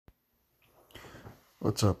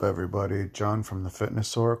What's up, everybody? John from the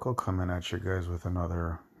Fitness Oracle coming at you guys with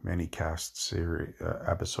another mini cast series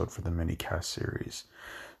episode for the mini cast series.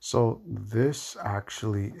 So this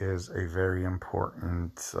actually is a very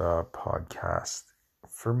important podcast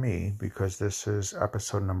for me because this is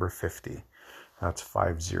episode number 50. That's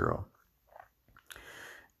 50.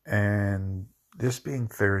 And this being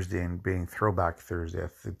Thursday and being Throwback Thursday,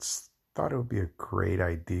 it's thought it would be a great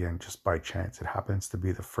idea, and just by chance it happens to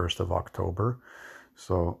be the 1st of October.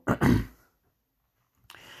 So a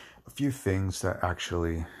few things that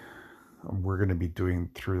actually we're going to be doing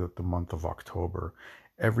through the month of October.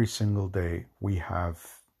 Every single day, we have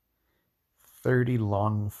 30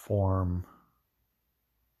 long form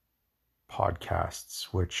podcasts,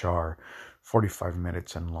 which are 45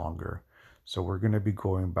 minutes and longer. So we're going to be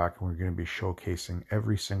going back and we're going to be showcasing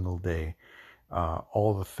every single day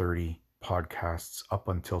all the 30 podcasts up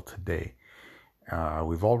until today.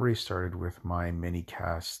 We've already started with my mini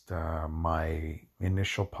cast, my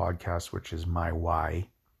initial podcast, which is my why.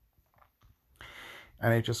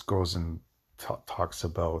 And it just goes and talks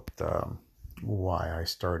about why I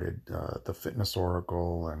started the Fitness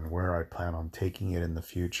Oracle and where I plan on taking it in the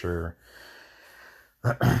future.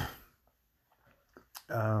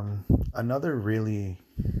 Another really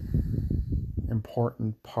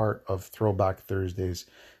important part of Throwback Thursdays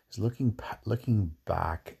is looking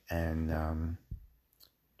back and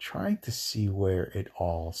trying to see where it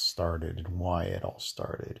all started and why it all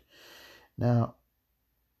started. Now,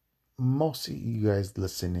 most of you guys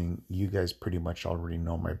listening, you guys pretty much already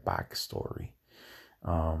know my backstory.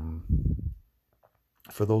 For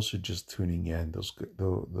those who are just tuning in,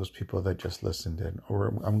 those people that just listened in, or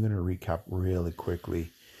I'm going to recap really quickly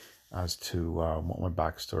as to what my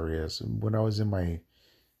backstory is. When I was in my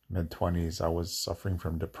mid-20s, I was suffering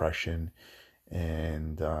from depression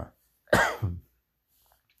and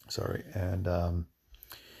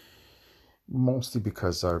mostly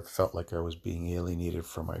because I felt like I was being alienated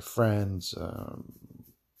from my friends.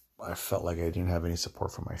 I felt like I didn't have any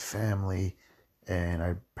support from my family, and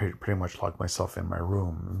I pretty much locked myself in my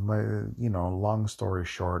room. Long story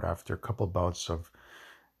short, after a couple bouts of,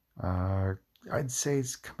 I'd say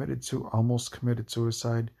it's almost committed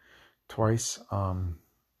suicide twice.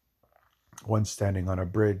 Once standing on a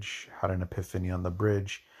bridge, had an epiphany on the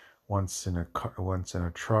bridge. Once in a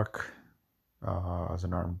truck, as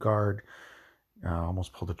an armed guard.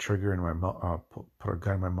 Almost pulled the trigger in my mouth, put a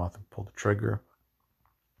gun in my mouth and pulled the trigger.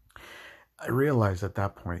 I realized at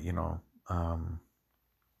that point,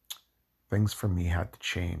 things for me had to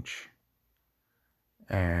change.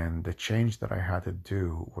 And the change that I had to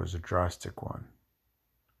do was a drastic one.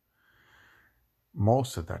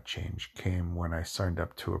 Most of that change came when I signed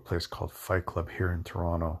up to a place called Fight Club here in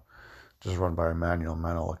Toronto, just run by Emmanuel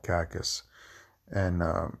Manolakakis. And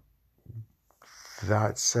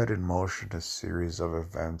that set in motion a series of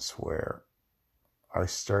events where I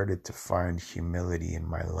started to find humility in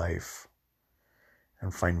my life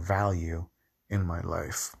and find value in my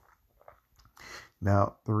life.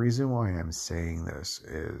 Now, the reason why I'm saying this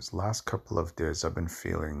is last couple of days I've been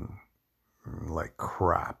feeling like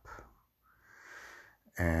crap,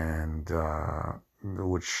 and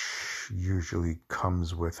which usually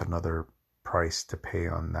comes with another price to pay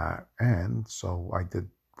on that. And so I did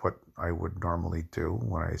what I would normally do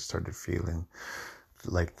when I started feeling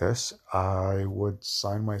like this. I would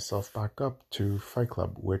sign myself back up to Fight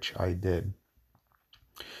Club, which I did.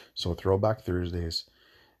 So Throwback Thursdays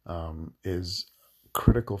is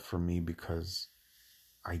critical for me because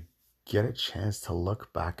I get a chance to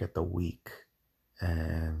look back at the week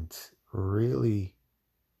and really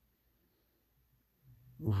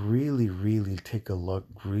take a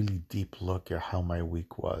really deep look at how my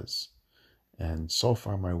week was. And so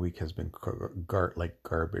far my week has been like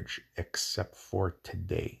garbage, except for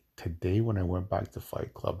today. Today, when I went back to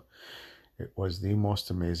Fight Club, it was the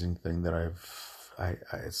most amazing thing that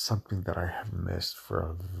it's something that I have missed for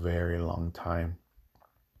a very long time.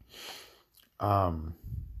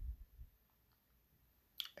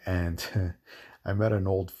 And I met an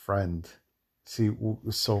old friend.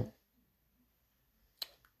 So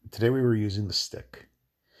today we were using the stick.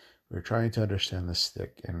 We were trying to understand the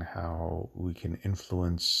stick and how we can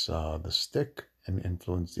influence the stick and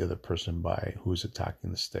influence the other person by who's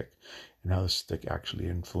attacking the stick, and how the stick actually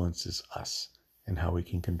influences us and how we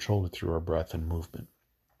can control it through our breath and movement.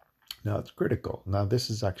 Now, it's critical. Now, this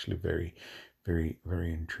is actually very, very,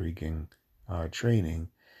 very intriguing training,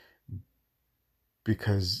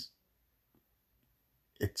 because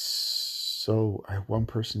it's so, one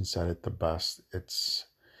person said it the best.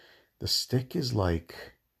 The stick is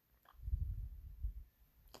like,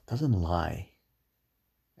 it doesn't lie.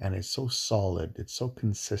 and it's so solid, it's so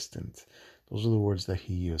consistent. Those are the words that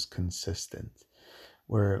he used, consistent.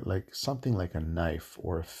 Where like something like a knife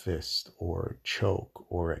or a fist or a choke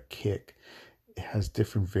or a kick, it has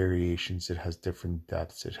different variations, it has different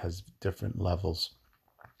depths, it has different levels.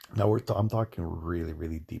 Now I'm talking really,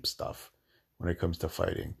 really deep stuff when it comes to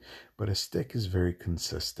fighting, but a stick is very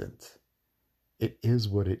consistent. It is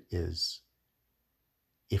what it is.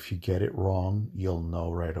 If you get it wrong, you'll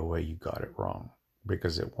know right away you got it wrong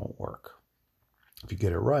because it won't work. If you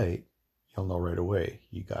get it right, you'll know right away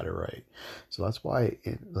you got it right. So that's why,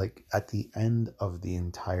 like at the end of the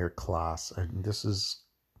entire class, and this is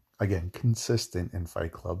again consistent in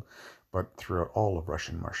Fight Club, but throughout all of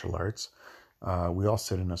Russian martial arts, we all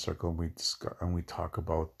sit in a circle and we discuss and we talk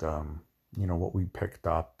about what we picked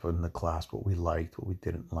up in the class, what we liked, what we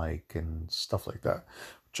didn't like, and stuff like that,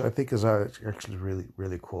 which I think is actually really,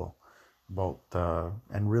 really cool about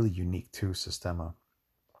and really unique to Systema.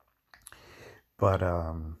 But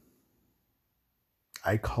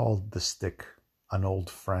I called the stick an old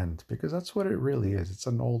friend because that's what it really is. It's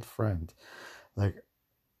an old friend. Like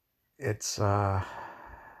it's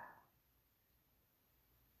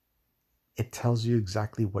it tells you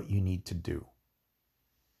exactly what you need to do.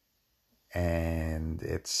 And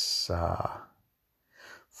it's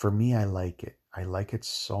for me, I like it. I like it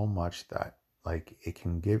so much that like it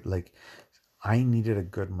can give like I needed a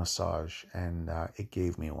good massage and it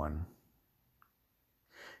gave me one.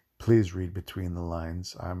 Please read between the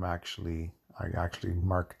lines. I actually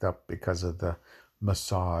marked up because of the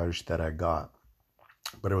massage that I got,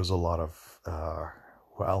 but it was a lot of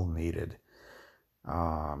well needed.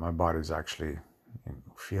 My body's actually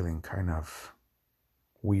feeling kind of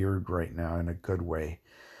weird right now in a good way.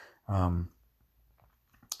 I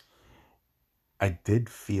did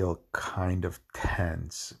feel kind of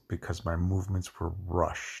tense because my movements were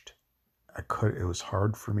rushed. It was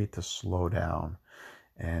hard for me to slow down.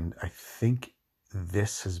 And I think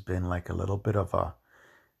this has been like a little bit of a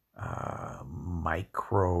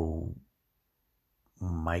micro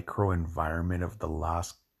environment of the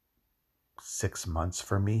last 6 months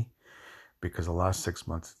for me, because the last 6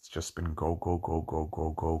 months it's just been go go go go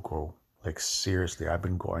go go go. Like seriously, I've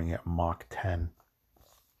been going at Mach 10,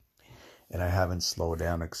 and I haven't slowed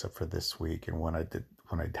down except for this week. And when I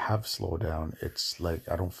have slowed down, it's like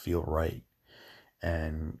I don't feel right.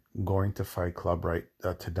 And going to Fight Club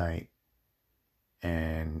tonight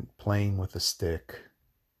and playing with a stick,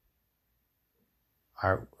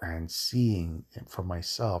 and seeing for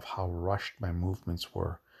myself how rushed my movements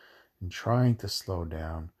were, and trying to slow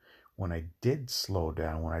down. When I did slow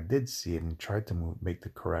down, when I did see it and tried to make the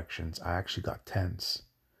corrections, I actually got tense,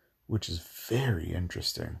 which is very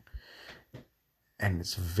interesting, and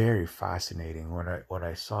it's very fascinating when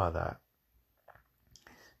I saw that.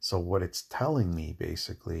 So what it's telling me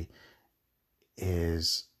basically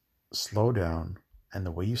is slow down, and the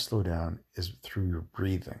way you slow down is through your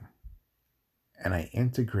breathing. And I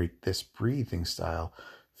integrate this breathing style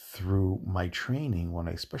through my training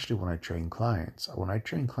especially when I train clients. When I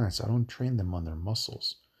train clients, I don't train them on their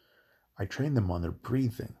muscles. I train them on their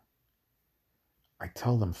breathing. I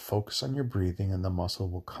tell them focus on your breathing and the muscle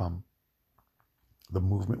will come. The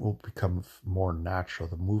movement will become more natural.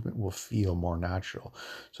 The movement will feel more natural.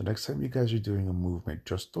 So next time you guys are doing a movement,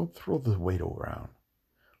 just don't throw the weight around.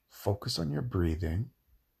 Focus on your breathing,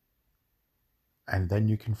 and then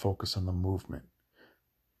you can focus on the movement.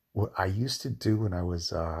 What I used to do when I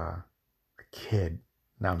was a kid,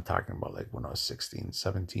 now I'm talking about like when I was 16,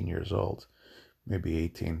 17 years old, maybe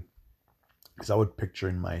 18, is I would picture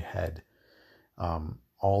in my head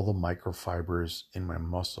all the microfibers in my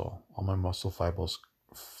muscle, all my muscle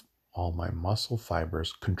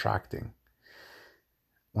fibers contracting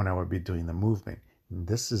when I would be doing the movement. And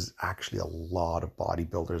this is actually a lot of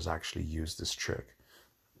bodybuilders actually use this trick.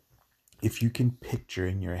 If you can picture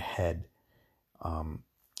in your head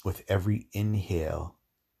with every inhale,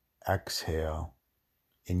 exhale,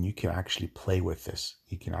 and you can actually play with this.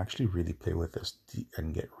 You can actually really play with this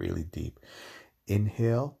and get really deep.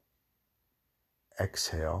 Inhale,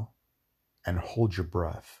 exhale, and hold your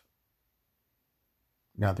breath.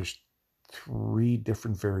 Now there's 3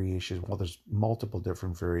 different variations. Well, there's multiple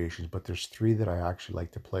different variations, but there's 3 that I actually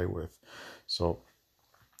like to play with. So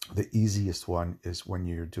the easiest one is when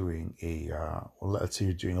you're doing let's say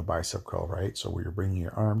you're doing a bicep curl, right? So where you're bringing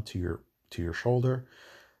your arm to your shoulder,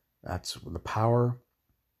 that's the power.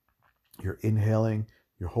 You're inhaling,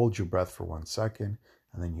 you hold your breath for 1 second,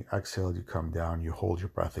 and then you exhale, you come down, you hold your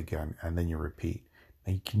breath again, and then you repeat.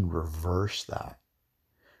 Now you can reverse that.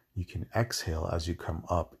 You can exhale as you come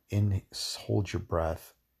up, hold your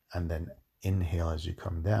breath, and then inhale as you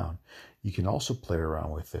come down. You can also play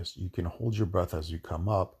around with this. You can hold your breath as you come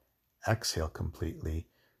up, exhale completely,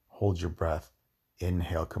 hold your breath,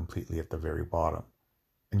 inhale completely at the very bottom.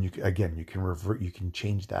 And you can revert, you can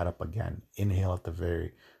change that up again. Inhale at the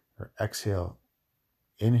very, or exhale,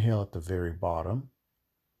 inhale at the very bottom,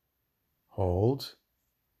 hold,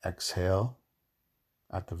 exhale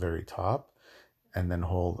at the very top, and then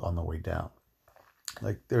hold on the way down.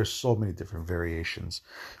 Like there's so many different variations,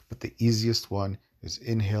 but the easiest one is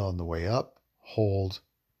inhale on the way up, hold,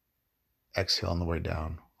 exhale on the way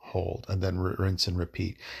down, hold, and then rinse and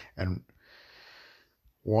repeat. And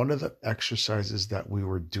one of the exercises that we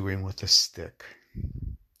were doing with the stick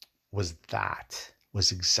was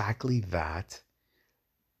exactly that,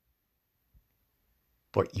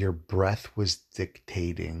 but your breath was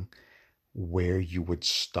dictating where you would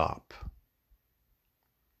stop.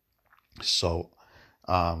 So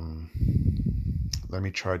let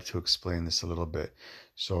me try to explain this a little bit.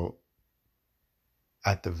 So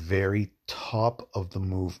at the very top of the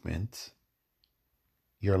movement,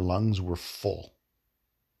 your lungs were full.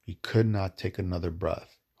 You could not take another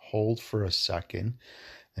breath. Hold for a second.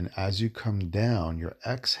 And as you come down, you're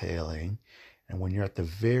exhaling. And when you're at the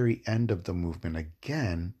very end of the movement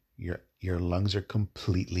again, your lungs are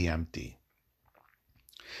completely empty.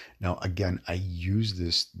 Now, again, I use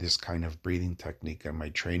this kind of breathing technique in my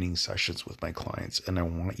training sessions with my clients. And I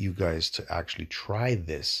want you guys to actually try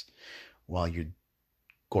this while you're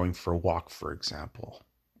going for a walk, for example.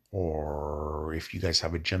 Or if you guys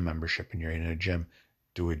have a gym membership and you're in a gym,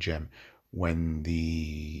 do a gym. When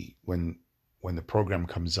the program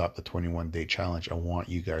comes up, the 21-day challenge, I want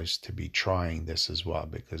you guys to be trying this as well,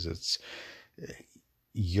 because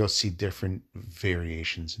you'll see different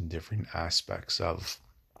variations and different aspects of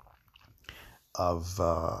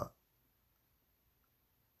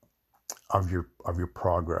your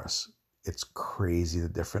progress. It's crazy the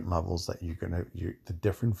different levels that the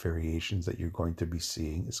different variations that you're going to be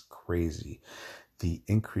seeing is crazy. The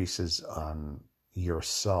increases on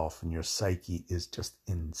yourself and your psyche is just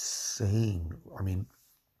insane. I mean,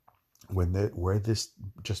 where this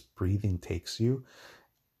just breathing takes you,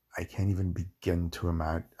 I can't even begin to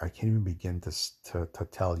imagine. I can't even begin to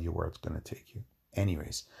tell you where it's going to take you.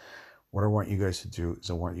 Anyways, what I want you guys to do is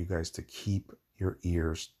I want you guys to keep your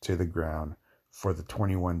ears to the ground for the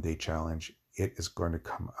 21-day challenge. It is going to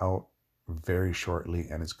come out very shortly,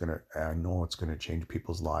 and I know it's going to change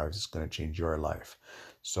people's lives. It's going to change your life.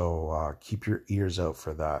 So keep your ears out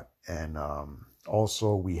for that. And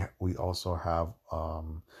also we also have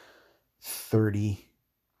 30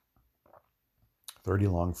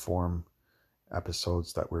 long form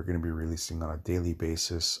episodes that we're going to be releasing on a daily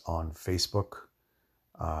basis on Facebook.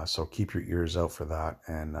 So keep your ears out for that.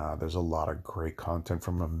 And there's a lot of great content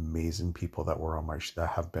from amazing people that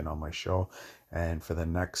have been on my show. And for the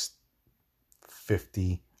next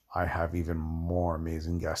 50, I have even more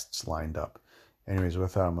amazing guests lined up. Anyways,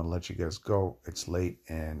 with that, I'm going to let you guys go. It's late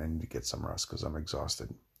and I need to get some rest because I'm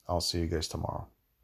exhausted. I'll see you guys tomorrow.